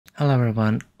Hello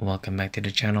everyone, welcome back to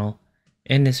the channel.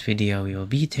 In this video, we will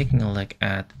be taking a look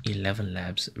at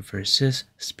Elevenlabs versus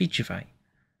Speechify.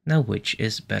 Now, which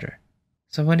is better?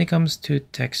 So when it comes to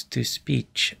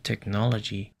text-to-speech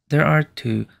technology, there are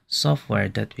two software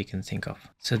that we can think of.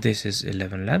 So this is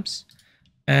Elevenlabs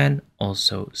and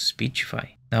also Speechify.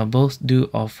 Now both do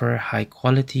offer high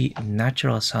quality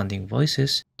natural sounding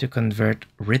voices to convert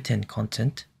written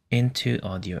content into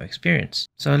audio experience.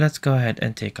 So let's go ahead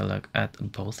and take a look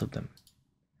at both of them.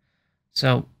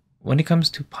 So when it comes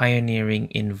to pioneering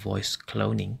in voice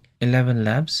cloning,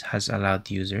 Elevenlabs has allowed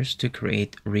users to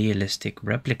create realistic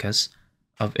replicas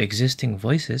of existing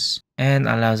voices and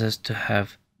allows us to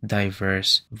have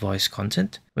diverse voice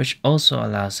content, which also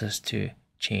allows us to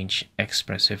change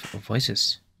expressive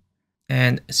voices.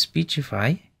 And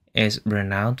Speechify is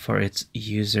renowned for its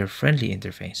user-friendly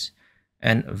interface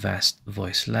and vast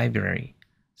voice library.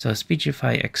 So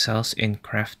Speechify excels in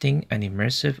crafting an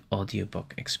immersive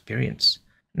audiobook experience.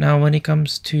 Now when it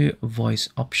comes to voice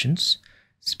options,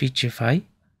 Speechify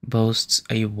boasts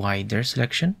a wider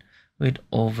selection with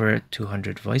over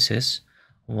 200 voices,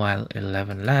 while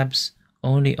Elevenlabs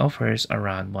only offers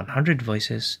around 100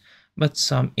 voices, but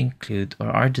some include or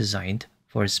are designed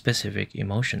for specific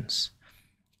emotions.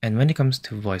 And when it comes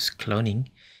to voice cloning,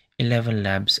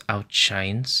 Elevenlabs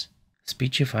outshines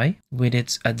Speechify with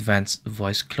its advanced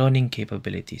voice cloning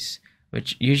capabilities,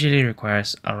 which usually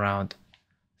requires around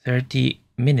 30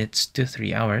 minutes to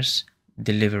 3 hours,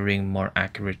 delivering more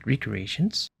accurate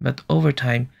recreations. But over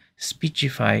time,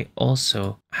 Speechify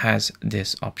also has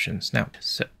these options now.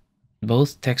 So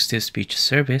both text-to-speech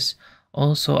service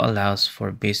also allows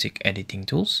for basic editing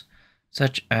tools,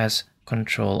 such as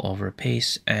control over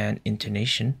pace and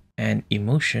intonation and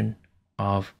emotion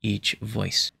of each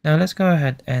voice. Now let's go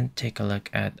ahead and take a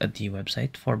look at the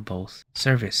website for both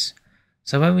service.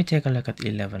 So when we take a look at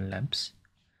Elevenlabs,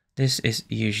 this is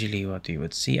usually what we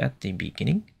would see at the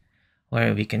beginning,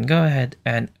 where we can go ahead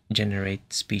and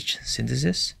generate speech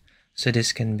synthesis. So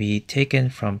this can be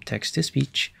taken from text to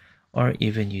speech or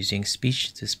even using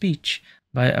speech to speech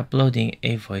by uploading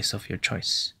a voice of your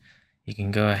choice. You can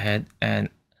go ahead and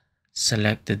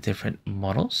select the different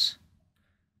models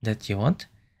that you want.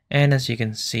 And as you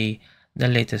can see, the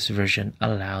latest version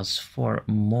allows for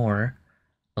more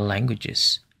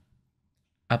languages,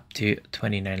 up to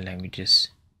 29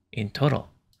 languages in total.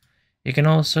 You can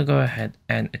also go ahead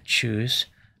and choose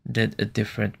the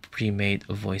different pre-made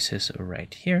voices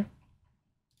right here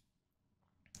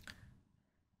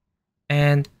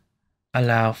and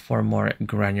allow for more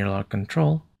granular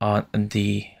control on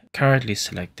the currently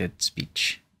selected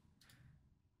speech.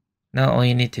 Now all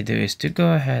you need to do is to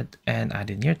go ahead and add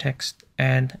in your text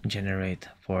and generate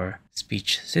for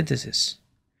speech synthesis.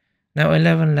 Now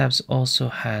Elevenlabs also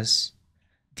has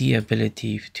the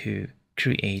ability to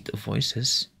create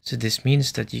voices. So this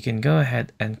means that you can go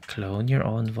ahead and clone your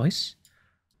own voice,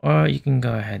 or you can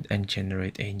go ahead and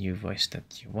generate a new voice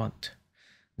that you want.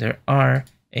 There are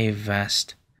a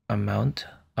vast amount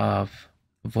of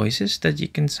voices that you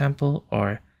can sample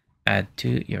or add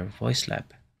to your voice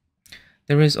lab.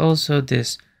 There is also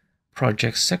this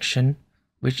projects section,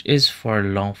 which is for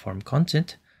long-form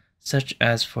content, such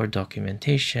as for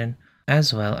documentation,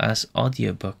 as well as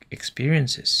audiobook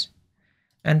experiences.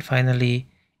 And finally,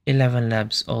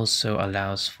 Elevenlabs also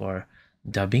allows for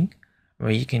dubbing,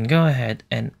 where you can go ahead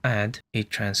and add a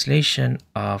translation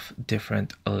of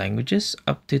different languages,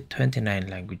 up to 29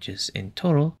 languages in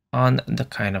total, on the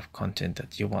kind of content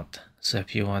that you want. So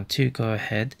if you want to go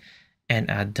ahead and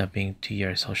add dubbing to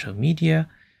your social media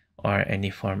or any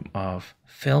form of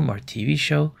film or TV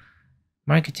show,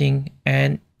 marketing,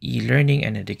 and e-learning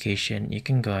and education, you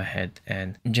can go ahead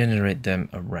and generate them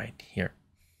right here.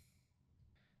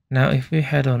 Now, if we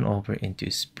head on over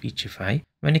into Speechify,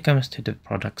 when it comes to the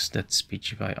products that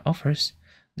Speechify offers,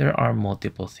 there are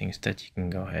multiple things that you can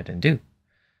go ahead and do.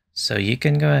 So you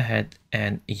can go ahead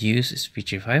and use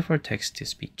Speechify for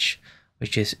text-to-speech,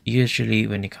 which is usually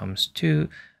when it comes to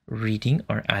reading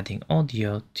or adding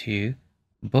audio to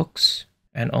books.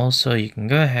 And also you can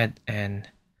go ahead and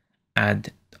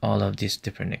add all of these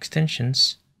different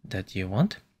extensions that you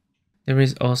want. There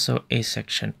is also a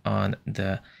section on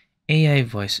the AI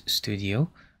Voice Studio,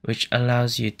 which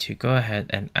allows you to go ahead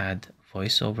and add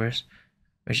voiceovers,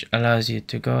 which allows you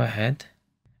to go ahead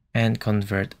and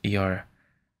convert your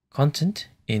content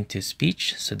into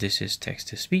speech. So this is text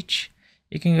to speech.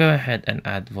 You can go ahead and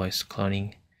add voice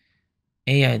cloning,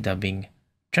 AI dubbing,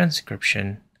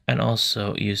 transcription, and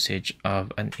also usage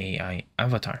of an AI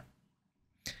avatar.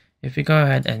 If we go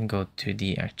ahead and go to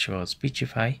the actual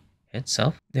Speechify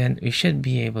itself, then we should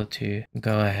be able to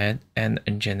go ahead and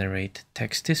generate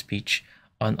text-to-speech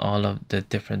on all of the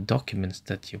different documents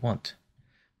that you want.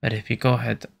 But if you go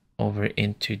ahead over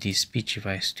into the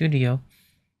Speechify Studio,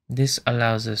 this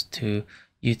allows us to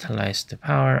utilize the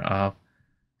power of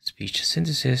speech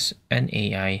synthesis and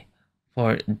AI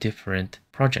for different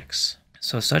projects.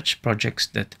 So such projects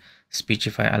that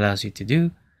Speechify allows you to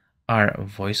do are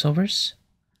voiceovers,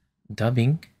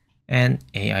 dubbing, and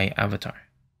AI avatar.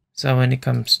 So when it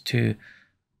comes to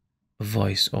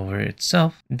voiceover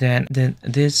itself, then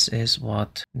this is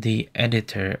what the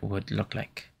editor would look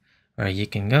like, where you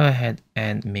can go ahead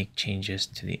and make changes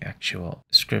to the actual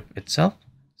script itself.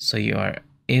 So you are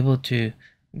able to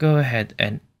go ahead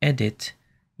and edit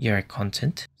your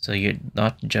content. So you're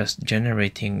not just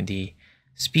generating the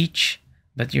speech,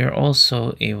 but you're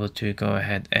also able to go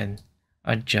ahead and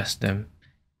adjust them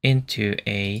into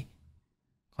a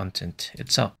content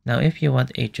itself. Now, if you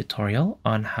want a tutorial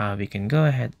on how we can go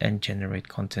ahead and generate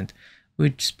content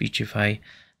with Speechify,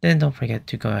 then don't forget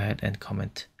to go ahead and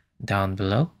comment down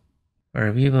below,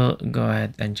 where we will go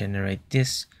ahead and generate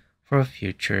this for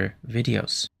future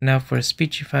videos. Now for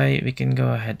Speechify, we can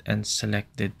go ahead and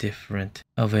select the different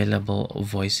available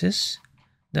voices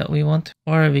that we want,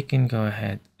 or we can go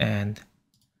ahead and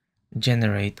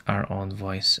generate our own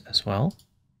voice as well,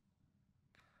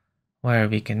 where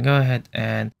we can go ahead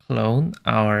and clone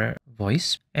our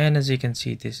voice. And as you can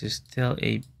see, this is still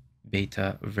a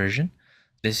beta version.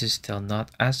 This is still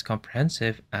not as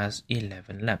comprehensive as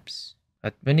Elevenlabs.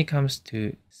 But when it comes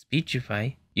to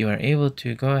Speechify, you are able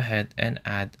to go ahead and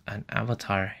add an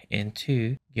avatar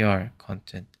into your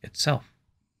content itself.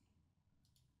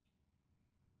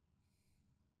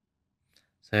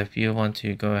 So if you want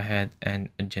to go ahead and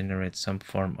generate some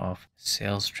form of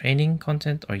sales training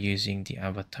content or using the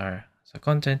avatar as a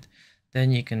content,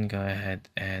 then you can go ahead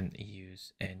and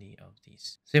use any of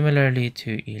these. Similarly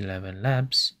to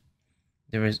Elevenlabs,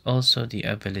 there is also the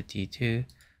ability to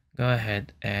go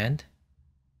ahead and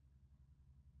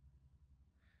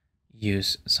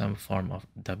use some form of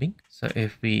dubbing. So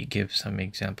if we give some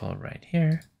example right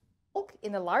here,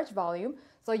 in a large volume,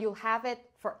 so you'll have it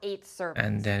for 8 servings.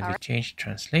 And then we change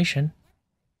translation.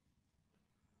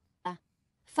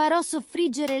 Farò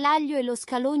soffriggere l'aglio e lo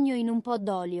scalogno in un po'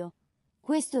 d'olio.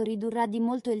 Questo ridurrà di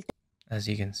molto il tempo. As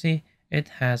you can see, it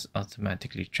has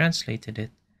automatically translated it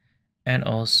and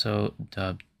also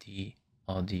dubbed the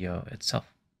audio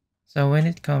itself. So when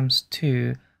it comes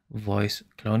to voice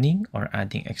cloning or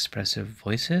adding expressive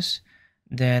voices,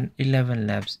 then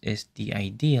Elevenlabs is the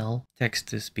ideal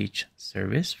text-to-speech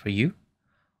service for you.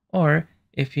 Or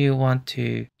if you want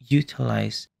to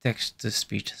utilize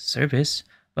text-to-speech service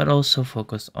but also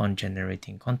focus on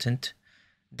generating content,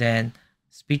 then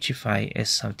Speechify is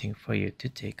something for you to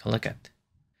take a look at.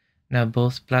 Now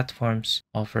both platforms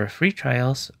offer free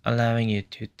trials, allowing you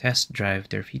to test drive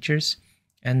their features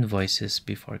and voices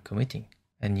before committing.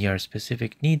 And your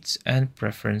specific needs and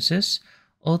preferences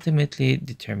ultimately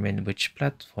determine which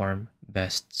platform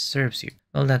best serves you.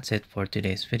 Well, that's it for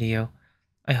today's video.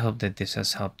 I hope that this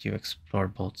has helped you explore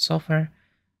both software.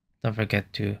 Don't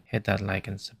forget to hit that like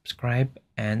and subscribe,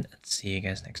 and see you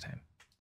guys next time.